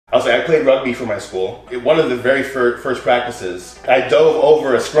I'll say I played rugby for my school. One of the very first practices, I dove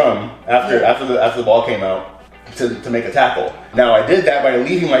over a scrum after the ball came out to make a tackle. Now I did that by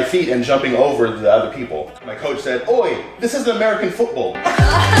leaving my feet and jumping over the other people. My coach said, "Oi, this is American football."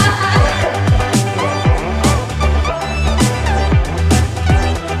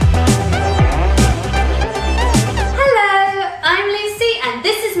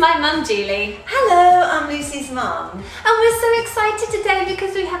 My mum Julie. Hello, I'm Lucy's mum. And we're so excited today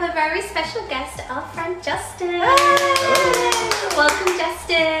because we have a very special guest, our friend Justin. Hello. Welcome,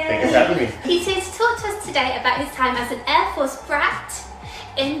 Justin. Thank you for having me. He's here to talk to us today about his time as an Air Force brat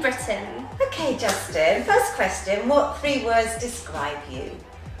in Britain. Okay, Justin, first question, what 3 words describe you?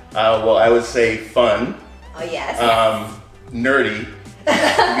 Well, I would say fun. Oh, yes. Nerdy.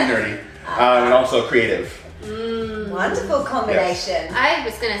 Nerdy. And also creative. Wonderful combination. Yes. I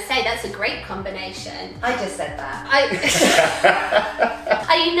was going to say that's a great combination. I just said that.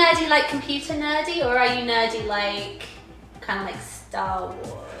 Are you nerdy like computer nerdy, or are you nerdy like kind of like Star Wars?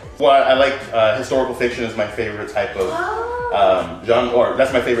 Well, I like historical fiction is my favorite type of genre, or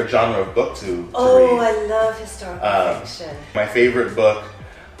that's my favorite genre of book to read. I love historical fiction. My favorite book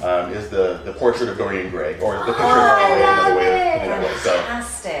is the Portrait of Dorian Gray, or the Picture of Dorian Gray, another way of putting it. So,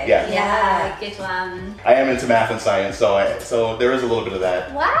 fantastic. Yeah, good one. I am into math and science, so there is a little bit of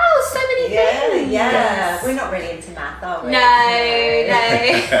that. Wow, so many things. Yeah. Yes. We're not really into math, are we? No.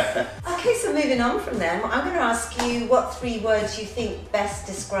 Okay, so moving on from them, I'm going to ask you what 3 words you think best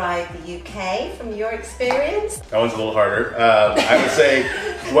describe the UK from your experience. That one's a little harder. I would say,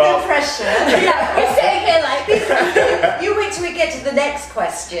 well... No pressure. Yeah, we're sitting here like... You wait till we get to the next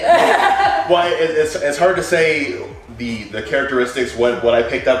question. Well, it's hard to say the characteristics, what I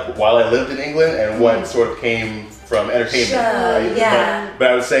picked up while I lived in England and what sort of came from entertainment. Sure, right? yeah.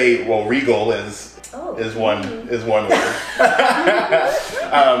 But I would say, well, regal is one word.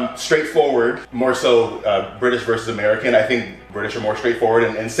 Straightforward, more so British versus American. I think British are more straightforward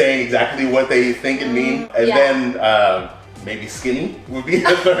in saying exactly what they think and mean. And then maybe skinny would be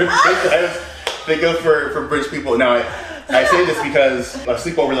the third thing I think of for British people. Now, I say this because a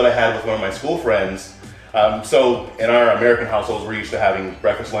sleepover that I had with one of my school friends. So in our American households, we're used to having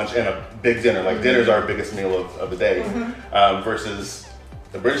breakfast, lunch, and a big dinner. Like dinner's our biggest meal of the day. Versus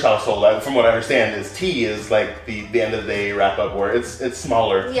the British household, from what I understand, is tea is like the end of the day wrap up, where it's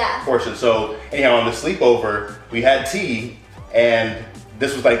smaller portions. So anyhow, on the sleepover, we had tea, and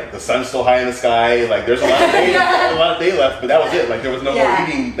this was like the sun's still high in the sky. Like there's a lot of day left, but that was it. Like there was no more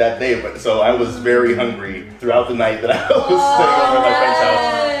eating that day. But so I was very hungry throughout the night that I was staying over at my friend's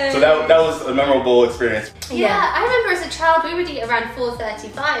house. So that was a memorable experience. Yeah, I remember as a child we would eat around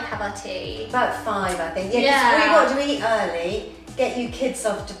 4:35, have our tea. About 5, I think. Yeah, we want to eat early. Get you kids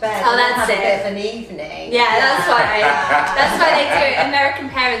off to bed and that's have a bit of an evening. Yeah, that's why. That's why they do it. American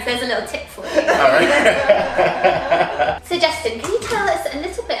parents, there's a little tip for you. All right. So Justin, can you tell us a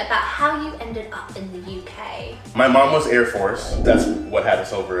little bit about how you ended up in the UK? My mom was Air Force. That's what had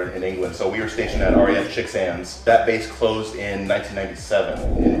us over in England. So we were stationed at RAF Chicksands. That base closed in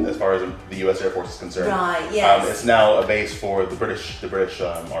 1997, as far as the U.S. Air Force is concerned. Right. Yes. It's now a base for the British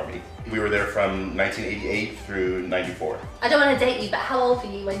Army. We were there from 1988 through 94. I don't want to date you, but how old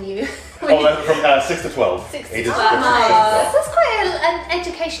were you when you... From 6 to 12. 6 to 12. That's quite an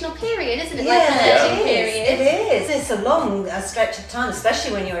educational period, isn't it? Yeah, like a learning period. It is. It's a long stretch of time,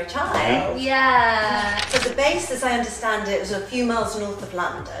 especially when you're a child. Yeah. So the base, as I understand it, was a few miles north of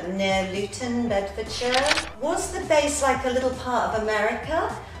London, near Luton, Bedfordshire. Was the base like a little part of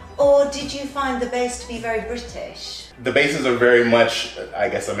America? Or did you find the base to be very British? The bases are very much, I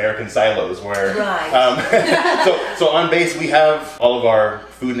guess, American silos where... Right. So on base we have all of our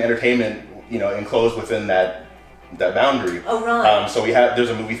food and entertainment, enclosed within that boundary. Oh, right. So there's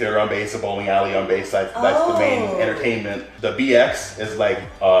a movie theater on base, a bowling alley on base. That's the main entertainment. The BX is like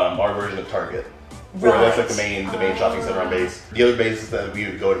our version of Target. Right. That's like the main shopping center on base. The other bases that we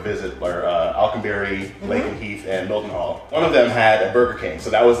would go to visit are Alconbury, Lakenheath, and Milton Hall. One of them had a Burger King, so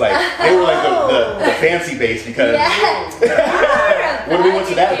that was like, they were like the fancy base because when we went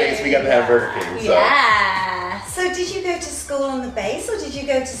to that base, we got to have Burger King. So. Yeah. So did you go to school on the base, or did you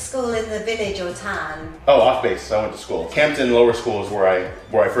go to school in the village or town? Oh, off base. I went to school. Campton Lower School is where I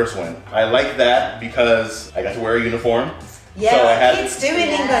first went. I liked that because I got to wear a uniform. Yeah, so kids do in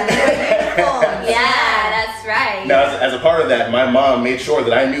England, they wear uniforms. Yeah, that's right. Now, as a part of that, my mom made sure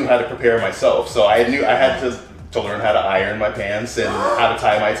that I knew how to prepare myself. So I knew I had to learn how to iron my pants and how to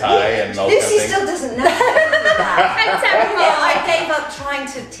tie my tie and all those Lucy kind of things. still doesn't know that. I gave up trying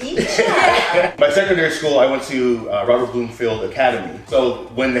to teach her. My secondary school, I went to Robert Bloomfield Academy. So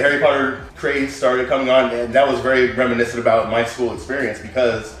when the Harry Potter craze started coming on, and that was very reminiscent about my school experience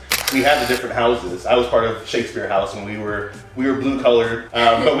because we had the different houses. I was part of Shakespeare House, and we were blue colored,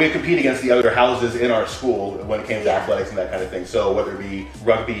 but we would compete against the other houses in our school when it came to athletics and that kind of thing. So whether it be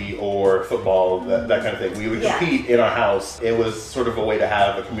rugby or football, that kind of thing, we would compete in our house. It was sort of a way to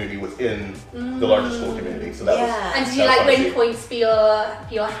have a community within the larger school community. So that was. And did you like win points for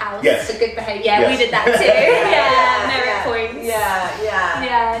your house? Yes. For good behavior. Yeah, we did that too. Merit points.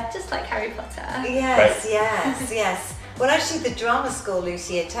 Yeah. Just like Harry Potter. Yes, yes. Well, actually, the drama school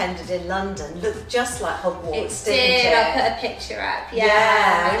Lucy attended in London looked just like Hogwarts, didn't it? I put a picture up.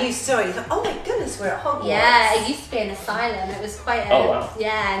 When you saw it, you thought, oh my goodness, we're at Hogwarts. Yeah, it used to be an asylum. It was quite a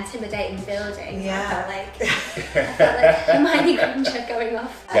intimidating building. Yeah. I felt like Hermione Granger going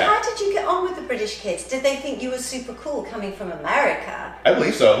off. How did you get on with the British kids? Did they think you were super cool coming from America? I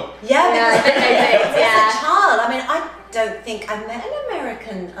believe so. Yeah, because as yeah. a child, I mean, I don't think I met an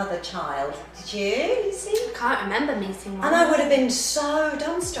American other child. Did you, Lucy? I can't remember meeting one. And I would have been so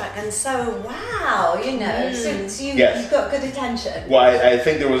dumbstruck and so wow, you know. So you got good attention. Well, I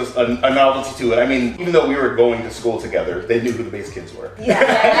think there was a novelty to it. I mean, even though we were going to school together, they knew who the base kids were.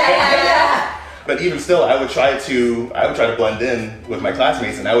 Yeah. But even still, I would try to blend in with my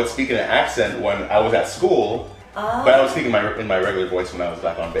classmates, and I would speak in an accent when I was at school. But I was speaking in my regular voice when I was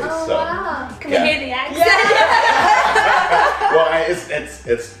back on base. Oh, so wow. Can we hear the accent? Well,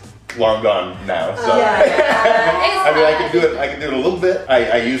 it's long gone now. So I mean, I could do it a little bit.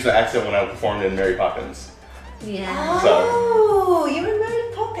 I used the accent when I performed in Mary Poppins. Yeah. Oh, you were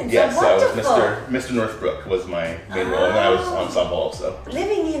Mary Poppins. Yes, so I was Mr. Northbrook was my main role, and I was ensemble also.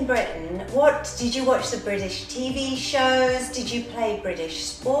 Living in Britain, what did you watch the British TV shows? Did you play British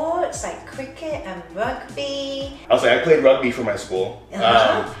sports like cricket and rugby? I'll say I played rugby for my school.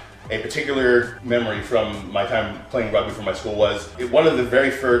 A particular memory from my time playing rugby for my school was one of the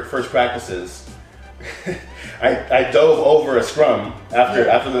very first practices. I dove over a scrum after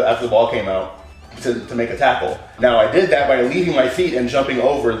the ball came out to make a tackle. Now I did that by leaving my feet and jumping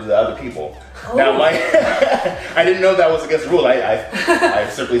over the other people. Now I didn't know that was against the rule. I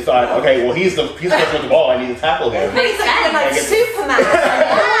simply thought, okay, well he's the person with the ball. I need to tackle him. Makes sense. Like Superman.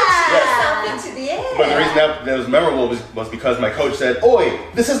 Into the air. But the reason that was memorable was because my coach said, "Oi,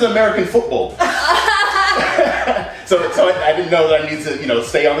 this is American football." So I didn't know that I needed to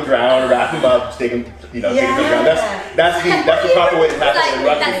stay on the ground, wrap him up, take him to the ground. That's the proper way to tackle in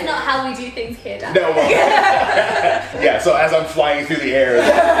rugby. That's not how we do things here, Dan. No. Yeah. So as I'm flying through the air,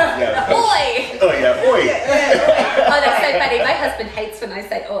 Oi! Oh yeah, oi! Oh, that's so funny. My husband hates when I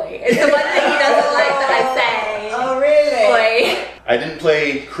say oi. It's the one thing he doesn't like that I say. Oh really? Oi. I didn't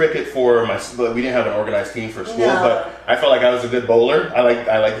play cricket for we didn't have an organized team for school, but I felt like I was a good bowler. I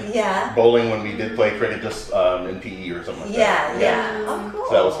like bowling when we did play cricket just in PE or something like that. Yeah. Oh, cool.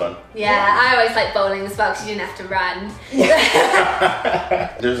 So that was fun. Yeah, I always like bowling as well because you didn't have to run.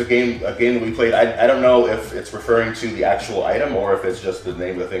 There's a game that we played. I don't know if it's referring to the actual item or if it's just the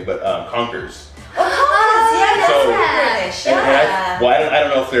name of the thing, but Conkers. British. I don't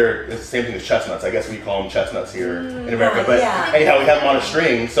know if it's the same thing as chestnuts. I guess we call them chestnuts here in America. But anyhow, we have them on a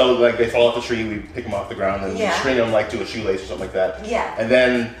string, so like they fall off the tree, we pick them off the ground and we string them like to a shoelace or something like that. Yeah. And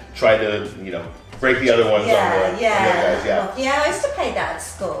then try to break the other ones on the other guys. Yeah, I used to play that at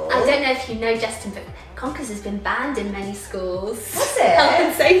school. I don't know if you know, Justin, but Conkers has been banned in many schools. Has it? Health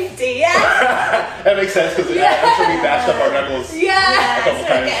and safety, yeah. That makes sense because I'm sure we bashed up our knuckles a couple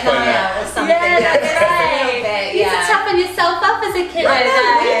times playing that. Or something. Yeah, that's right. You used to toughen yourself up as a kid. I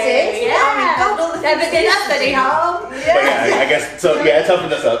know, we did. Yeah. Oh my God, all the Never did us any harm. But yeah, I guess so. Yeah, it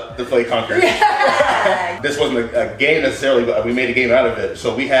toughened us up to play Conkers. This wasn't a game necessarily, but we made a game out of it.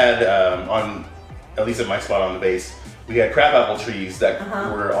 So we had at least at my spot on the base, we had crabapple trees that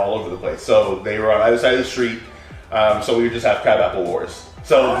were all over the place. So they were on either side of the street. So we would just have crabapple wars.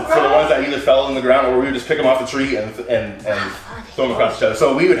 So for the ones that either fell on the ground or we would just pick them off the tree and throw them across each other.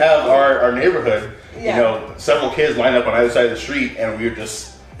 So we would have our neighborhood, several kids lined up on either side of the street, and we would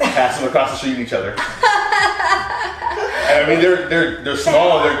just pass them across the street to each other. And I mean, they're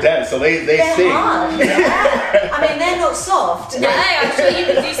small, they're dense, so they sting. Hard, I mean, they're not soft. No, I'm sure you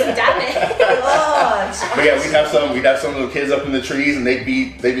can do some damage. But yeah, we'd have some of the kids up in the trees, and they'd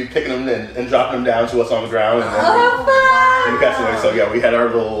be picking them and dropping them down to us on the ground, and then we'd pass them away. So yeah, we had our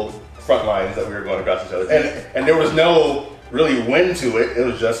little front lines that we were going across each other, and there was no really wind to it. It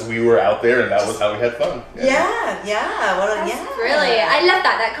was just we were out there, and that was how we had fun. That's brilliant. I love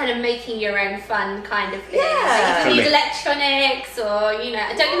that kind of making your own fun kind of thing. Like you can use electronics or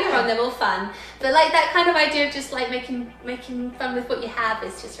don't get me wrong, they're all fun. But like that kind of idea of just like making fun with what you have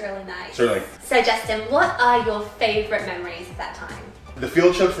is just really nice. Certainly. So Justin, what are your favourite memories of that time? The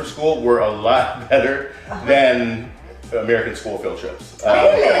field trips for school were a lot better than American school field trips.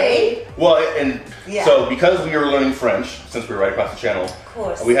 Really? Well, and so because we were learning French, since we were right across the channel, of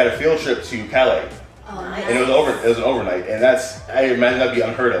course, we had a field trip to Calais. Oh, nice. And it was an overnight, and I imagine that'd be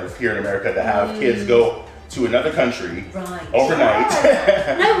unheard of here in America to have kids go to another country overnight.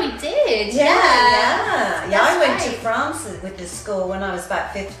 Yeah. No, we did. Yeah. I went to France with the school when I was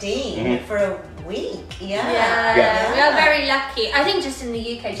about 15 for a week. Yeah. We are very lucky. I think just in the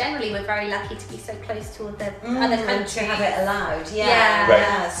UK generally we're very lucky to be so close to all the other countries. To have it allowed.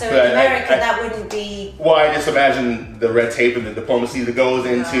 So But in America that wouldn't be. Well, I just imagine the red tape and the diplomacy that goes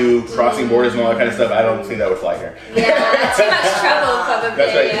into crossing borders and all that kind of stuff. I don't think that would fly here. Yeah, too much trouble probably.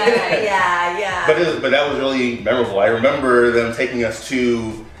 That's right. Yeah. But that was really memorable. I remember them taking us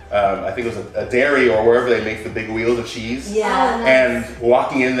to, I think it was a dairy or wherever they make the big wheels of cheese. Yeah. And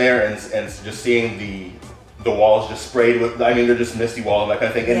walking in there and just seeing the walls just sprayed with, I mean, they're just misty walls and that kind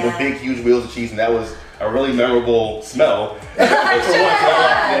of thing. And the big, huge wheels of cheese, and that was a really memorable smell. Nice,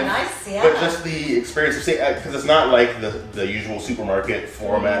 But just the experience of seeing, because it's not like the usual supermarket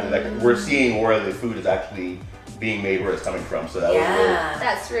format. Like we're seeing where the food is actually being made, where it's coming from. So that was really,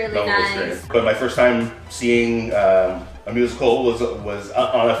 that's really memorable nice. experience. But my first time seeing a musical was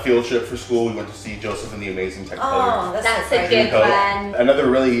on a field trip for school. We went to see Joseph and the Amazing Technicolor. Oh, that's a good one. Another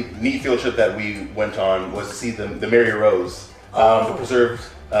really neat field trip that we went on was to see the Mary Rose, the preserved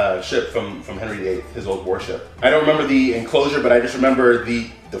ship from Henry VIII, his old warship. I don't remember the enclosure, but I just remember the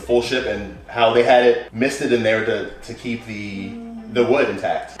full ship and how they had it misted in there to keep the wood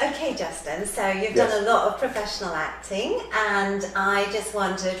intact. Okay, Justin, so you've done a lot of professional acting, and I just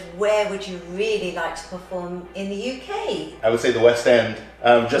wondered, where would you really like to perform in the UK? I would say the West End,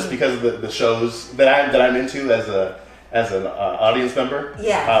 just because of the shows that I'm into as an audience member.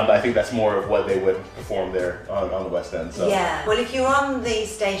 I think that's more of what they would perform there on the West End. So. Yeah. Well, if you're on the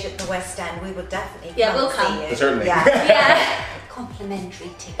stage at the West End, we would definitely we'll come. see you. Certainly. Yeah. Complimentary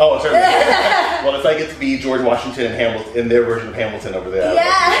ticket. Oh, certainly. Well, if I get to be George Washington and Hamilton in their version of Hamilton over there.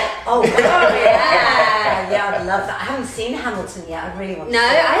 Oh, yeah. I'd love that. I haven't seen Hamilton yet. I really want to see it.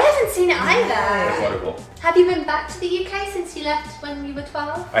 I haven't seen it either. That's wonderful. Have you been back to the UK since you left when you were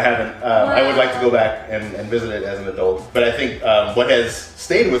 12? I haven't. I would like to go back and visit it as an adult. But I think what has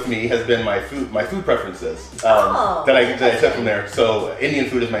stayed with me has been my food preferences that I took from there. So Indian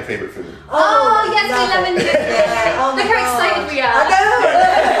food is my favorite food. Yes, we love Indian food. Look how excited we are. I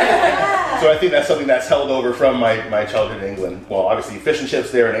know. So I think that's something that's held over from my childhood in England. Well, obviously fish and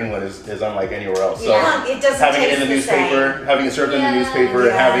chips there in England is unlike anywhere else. So it doesn't having it taste in the newspaper, same. having it served in the newspaper,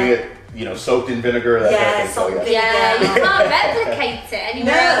 and having it soaked in vinegar, that kind of thing. So, you can't replicate it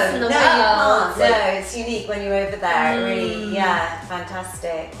anywhere else in the world. You can't. No, it's unique when you're over there. Really,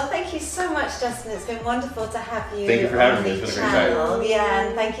 fantastic. Well, thank you so much, Justin. It's been wonderful to have you. Thank you for having me. It's been a great time. Yeah,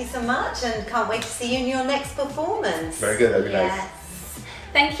 and thank you so much, and can't wait to see you in your next performance. Very good. That'd be nice.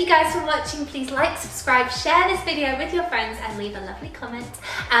 Thank you guys for watching. Please like, subscribe, share this video with your friends, and leave a lovely comment.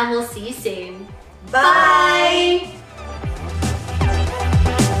 And we'll see you soon. Bye.